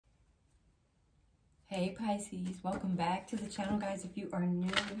Hey Pisces, welcome back to the channel, guys. If you are new,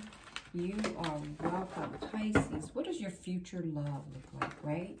 you are welcome. Pisces, what does your future love look like,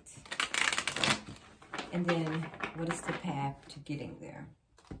 right? And then what is the path to getting there?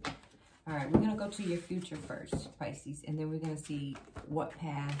 All right, we're going to go to your future first, Pisces, and then we're going to see what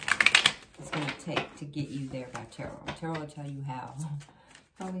path it's going to take to get you there by tarot. Tarot will tell you how.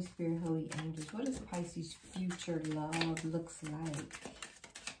 Holy Spirit, Holy Angels, what does Pisces' future love looks like?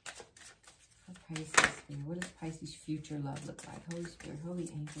 Pisces Spirit, what does Pisces' future love look like? Holy Spirit, Holy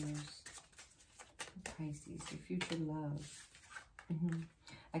Angels, Pisces, your future love.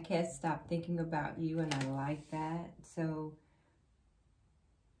 I can't stop thinking about you, and I like that. So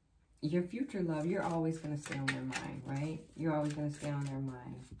your future love, you're always going to stay on their mind, right? You're always going to stay on their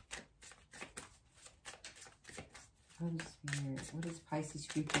mind. Holy Spirit, what does Pisces'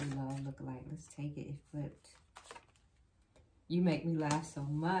 future love look like? Let's take it. It flipped. You make me laugh so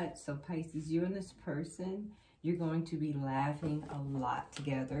much. So Pisces, you and this person, you're going to be laughing a lot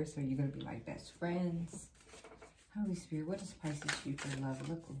together. So you're going to be like best friends. Holy Spirit, what does Pisces' future love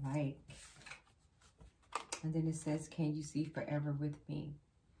look like? And then it says, can you see forever with me?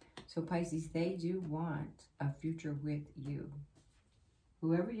 So Pisces, they do want a future with you.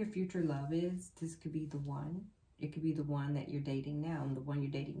 Whoever your future love is, this could be the one. It could be the one that you're dating now. And the one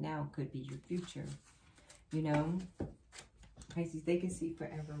you're dating now could be your future. You know? Pisces, they can see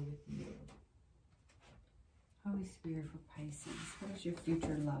forever with you. Holy Spirit for Pisces, what does your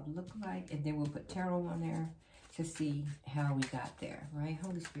future love look like? And then we'll put tarot on there to see how we got there, right?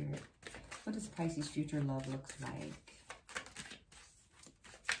 Holy Spirit, what does Pisces' future love looks like?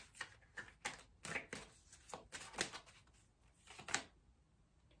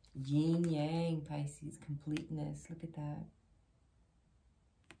 Yin Yang, Pisces, completeness. Look at that.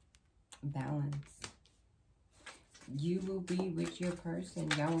 Balance. You will be with your person.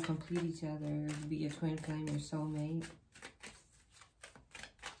 Y'all will complete each other. Be your twin flame, your soulmate.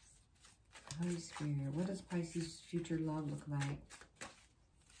 Holy Spirit, what does Pisces' future love look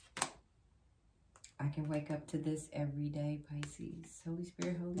like? I can wake up to this every day, Pisces. Holy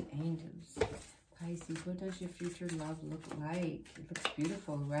Spirit, Holy Angels. Pisces, what does your future love look like? It looks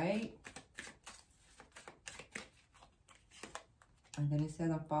beautiful, right? And then it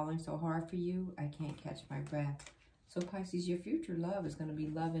says, I'm falling so hard for you, I can't catch my breath. So Pisces, your future love is going to be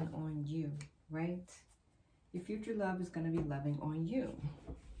loving on you, right? Your future love is going to be loving on you.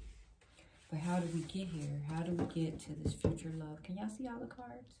 But how do we get here? How do we get to this future love? Can y'all see all the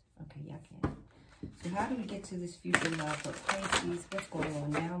cards? Okay, y'all can. So how do we get to this future love for Pisces? What's going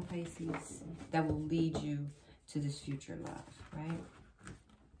on now, Pisces? That will lead you to this future love, right?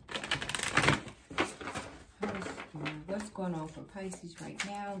 Holy Spirit, what's going on for Pisces right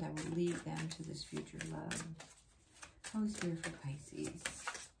now that will lead them to this future love? Holy Spirit for Pisces,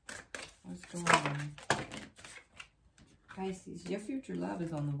 what's going on? Pisces, your future love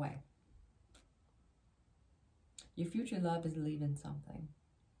is on the way. Your future love is leaving something.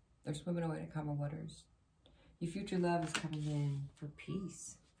 They're swimming away to calmer waters. Your future love is coming in for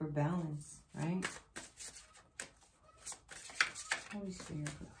peace, for balance, right? Holy Spirit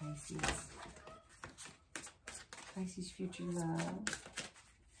for Pisces. Pisces' future love.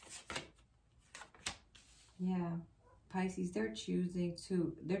 Yeah. Pisces, they're choosing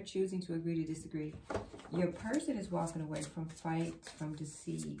to agree to disagree. Your person is walking away from fights, from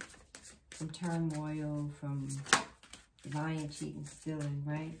deceit, from turmoil, from lying, cheating, stealing,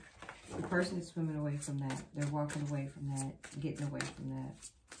 right? The person is swimming away from that. They're walking away from that, getting away from that.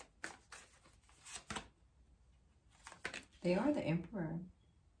 They are the Emperor.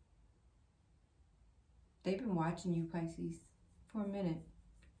 They've been watching you, Pisces, for a minute.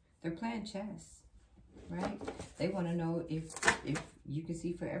 They're playing chess. Right? They want to know if you can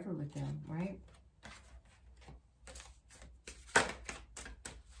see forever with them, right?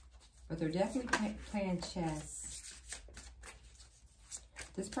 But they're definitely playing chess.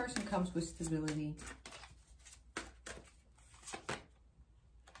 This person comes with stability.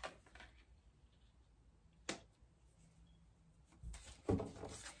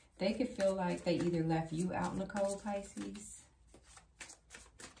 They could feel like they either left you out in the cold, Pisces,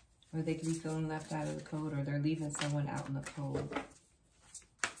 or they could be feeling left out of the cold, or they're leaving someone out in the cold.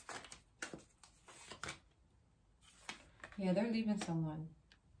 Yeah, they're leaving someone.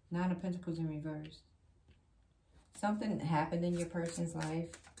 Nine of Pentacles in reverse. Something happened in your person's life.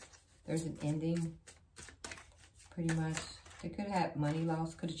 There's an ending, pretty much. They could have had money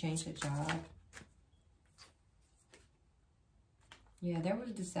loss, could have changed their job. Yeah, there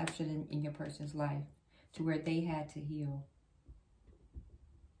was deception in your person's life to where they had to heal.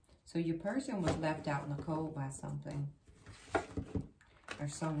 So your person was left out in the cold by something or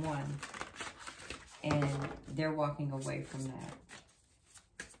someone. and they're walking away from that.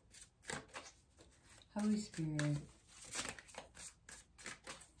 Holy Spirit,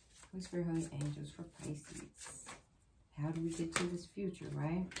 Holy Angels for Pisces. How do we get to this future,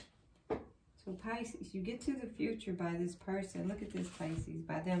 right? So Pisces, you get to the future by this person. Look at this, Pisces.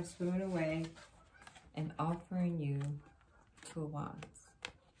 By them swimming away and offering you Two of Wands.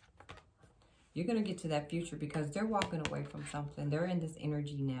 You're going to get to that future because they're walking away from something. They're in this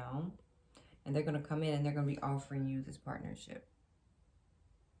energy now. And they're going to come in and they're going to be offering you this partnership.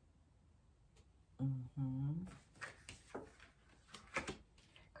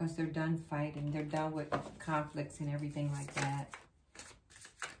 Because they're done fighting. They're done with conflicts and everything like that.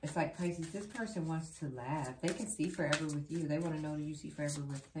 It's like, Pisces, this person wants to laugh. They can see forever with you. They want to know that you see forever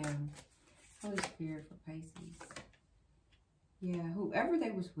with them. Holy Spirit for Pisces. Yeah, whoever they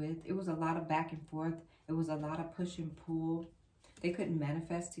was with, it was a lot of back and forth. It was a lot of push and pull. They couldn't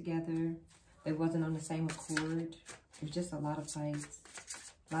manifest together. They wasn't on the same accord. It was just a lot of fights.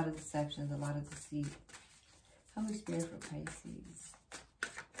 A lot of deceptions. A lot of deceit. Holy Spirit for Pisces.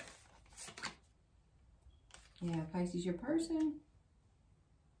 Yeah, Pisces, your person,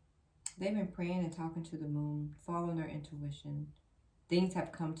 they've been praying and talking to the moon, following their intuition. Things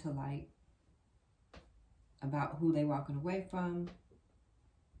have come to light about who they're walking away from,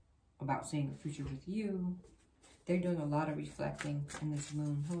 about seeing a future with you. They're doing a lot of reflecting in this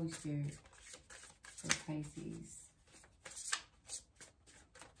moon. Holy Spirit for Pisces.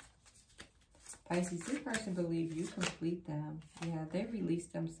 Pisces, this person believes you complete them. Yeah, they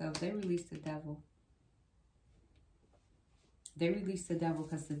released themselves. They released the devil. They released the devil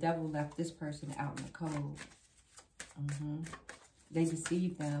because the devil left this person out in the cold. They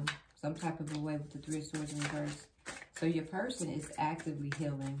deceived them some type of a way with the Three of Swords in reverse. So your person is actively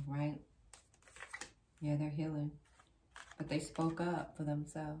healing, right? Yeah, they're healing. But they spoke up for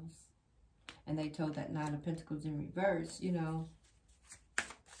themselves. And they told that Nine of Pentacles in reverse, you know,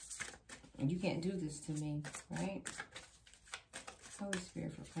 you can't do this to me, right? Holy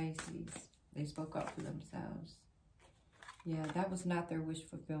Spirit for Pisces. They spoke up for themselves. Yeah, that was not their wish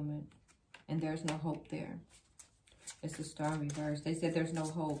fulfillment. And there's no hope there. It's the Star reverse. They said there's no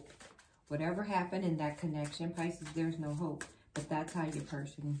hope. Whatever happened in that connection, Pisces, there's no hope. But that's how your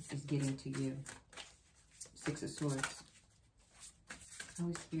person is getting to you. Six of Swords.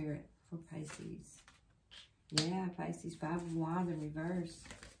 Holy Spirit for Pisces. Yeah, Pisces, Five of Wands in reverse.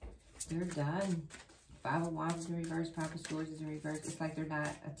 They're done. Five of Wands is in reverse. Five of Swords is in reverse. It's like they're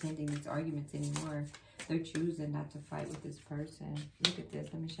not attending these arguments anymore. They're choosing not to fight with this person. Look at this.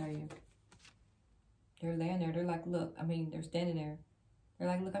 Let me show you. They're laying there. They're like, look. I mean, they're standing there. They're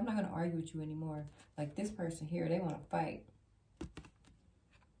like, look, I'm not going to argue with you anymore. Like this person here, they want to fight.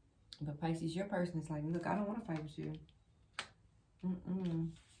 But Pisces, your person is like, look, I don't want to fight with you.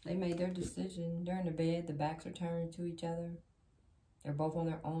 They made their decision. They're in the bed. The backs are turned to each other. They're both on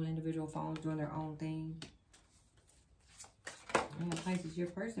their own individual phones doing their own thing. Yeah, Pisces, your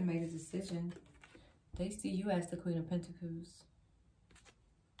person made a decision. They see you as the Queen of Pentacles.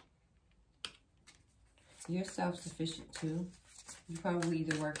 You're self-sufficient too. You probably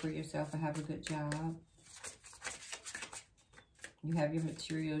either work for yourself or have a good job. You have your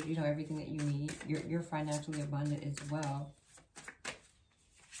materials, you know, everything that you need. You're financially abundant as well.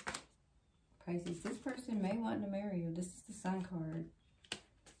 Pisces, this person may want to marry you. This is the Sun card.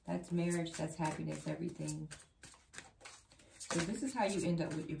 That's marriage, that's happiness, everything. So this is how you end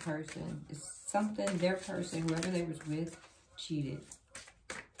up with your person. It's something, their person, whoever they was with, cheated.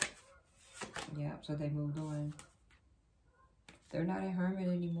 Yeah, so they moved on. They're not a hermit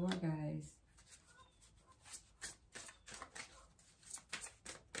anymore, guys.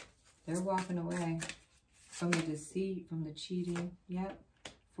 They're walking away from the deceit, from the cheating. Yep.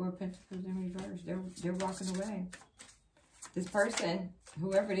 Four of Pentacles in reverse. They're walking away. This person,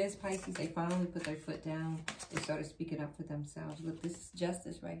 whoever it is, Pisces, they finally put their foot down. They started speaking up for themselves. Look, this is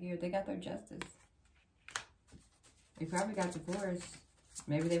justice right here. They got their justice. They probably got divorced.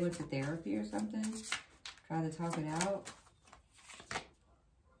 Maybe they went to therapy or something. Try to talk it out.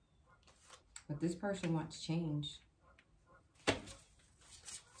 But this person wants change.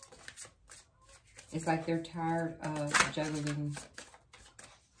 It's like they're tired of juggling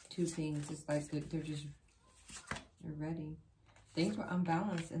two things. It's like they're ready. Things were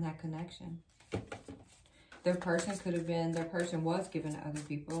unbalanced in that connection. Their person could have been, their person was given to other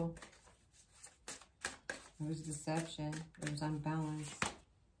people. It was deception. It was unbalanced.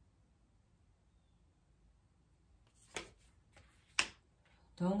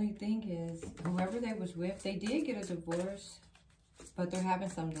 The only thing is, whoever they was with, they did get a divorce, but they're having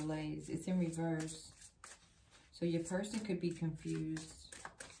some delays. It's in reverse. So your person could be confused.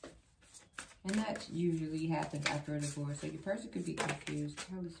 And that usually happens after a divorce. So your person could be confused.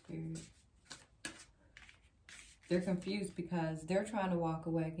 Holy Spirit. They're confused because they're trying to walk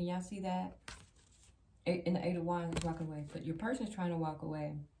away. Can y'all see that? In the Eight of Wands is walking away. But your person is trying to walk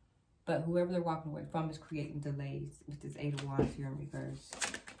away. But whoever they're walking away from is creating delays with this Eight of Wands here in reverse.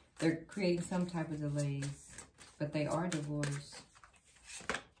 They're creating some type of delays. But they are divorced.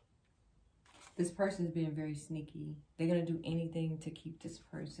 This person is being very sneaky. They're going to do anything to keep this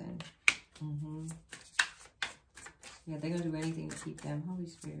person. Yeah, they're going to do anything to keep them. Holy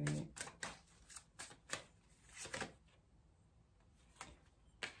Spirit.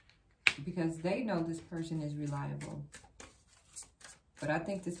 Because they know this person is reliable. But I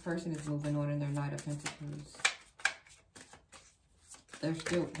think this person is moving on in their Knight of Pentacles. They're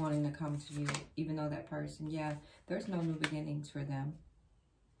still wanting to come to you, even though that person, yeah, there's no new beginnings for them.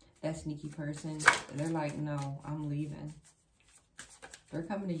 That sneaky person, they're like, no, I'm leaving. They're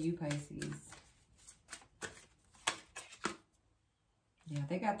coming to you, Pisces. Yeah,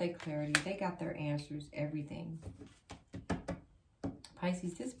 they got their clarity. They got their answers, everything.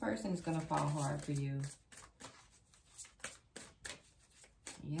 Pisces, this person is going to fall hard for you.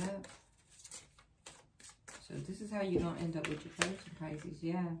 Yep. So this is how you're going to end up with your person, Pisces.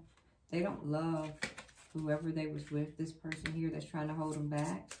 Yeah. They don't love whoever they was with, this person here that's trying to hold them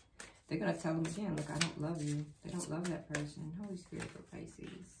back. They're going to tell them again, look, I don't love you. They don't love that person. Holy Spirit for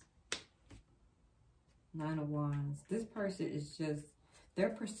Pisces. Nine of Wands. This person is just, they're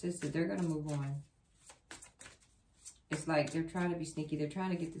persistent. They're going to move on. It's like they're trying to be sneaky. They're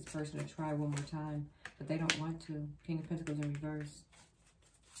trying to get this person to try one more time, but they don't want to. King of Pentacles in reverse.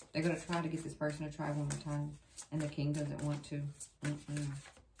 They're going to try to get this person to try one more time, and the King doesn't want to.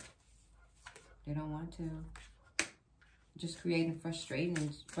 They don't want to. Just creating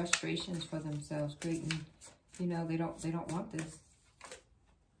frustrations for themselves. Creating, you know, they don't want this.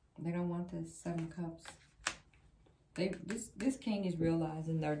 They don't want this. Seven of Cups. This King is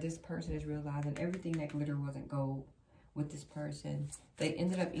realizing, or this person is realizing, everything that glitter wasn't gold with this person. They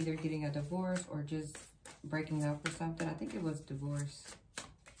ended up either getting a divorce or just breaking up or something. I think it was divorce.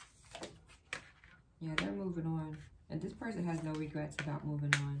 Yeah, they're moving on. And this person has no regrets about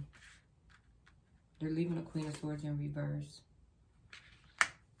moving on. They're leaving a Queen of Swords in reverse.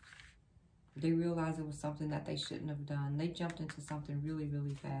 They realized it was something that they shouldn't have done. They jumped into something really,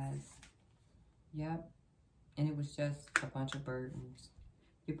 really fast. Yep. And it was just a bunch of burdens.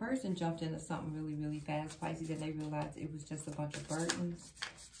 Your person jumped into something really, really fast, Pisces, and they realized it was just a bunch of burdens.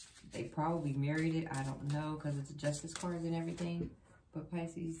 They probably married it. I don't know, because it's Justice cards and everything. But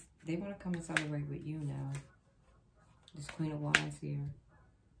Pisces, they want to come and celebrate with you now. This Queen of Wands here.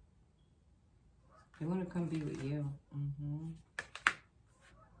 They want to come be with you.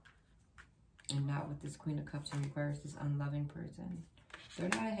 And not with this Queen of Cups in reverse, this unloving person. They're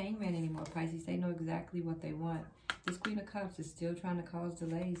not a hangman anymore, Pisces. They know exactly what they want. This Queen of Cups is still trying to cause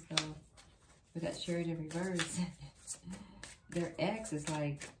delays, though. With that Chariot in reverse. Their ex is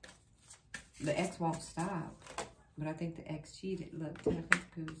like, the ex won't stop. But I think the ex cheated. Look, Ten of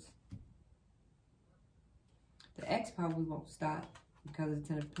Pentacles. The ex probably won't stop because of the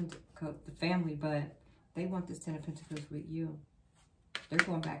Ten of Pentacles, the family, but they want this Ten of Pentacles with you. They're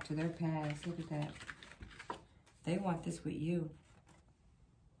going back to their past. Look at that. They want this with you.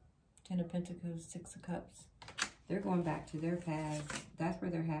 Ten of Pentacles, Six of Cups. They're going back to their past. That's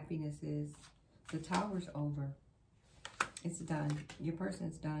where their happiness is. The Tower's over. It's done. Your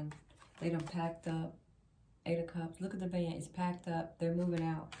person's done. They done packed up. Eight of Cups. Look at the van. It's packed up. They're moving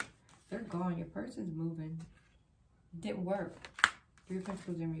out. They're gone. Your person's moving. It didn't work. Three of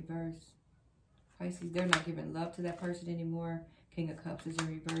Pentacles in reverse. Pisces, they're not giving love to that person anymore. King of Cups is in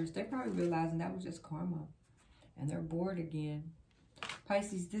reverse. They're probably realizing that was just karma. And they're bored again.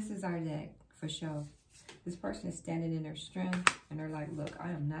 Pisces, this is our deck for sure. This person is standing in their strength. And they're like, look,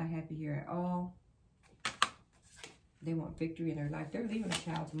 I am not happy here at all. They want victory in their life. They're leaving a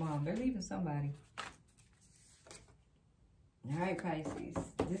child's mom. They're leaving somebody. All right, Pisces.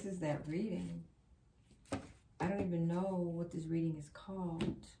 This is that reading. I don't even know what this reading is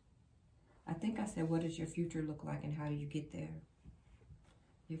called. I think I said, what does your future look like and how do you get there?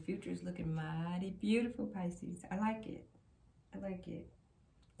 Your future is looking mighty beautiful, Pisces. I like it. I like it.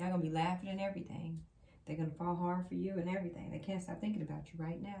 Y'all going to be laughing and everything. They're going to fall hard for you and everything. They can't stop thinking about you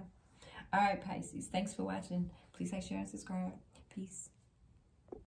right now. All right, Pisces. Thanks for watching. Please like, share, and subscribe. Peace.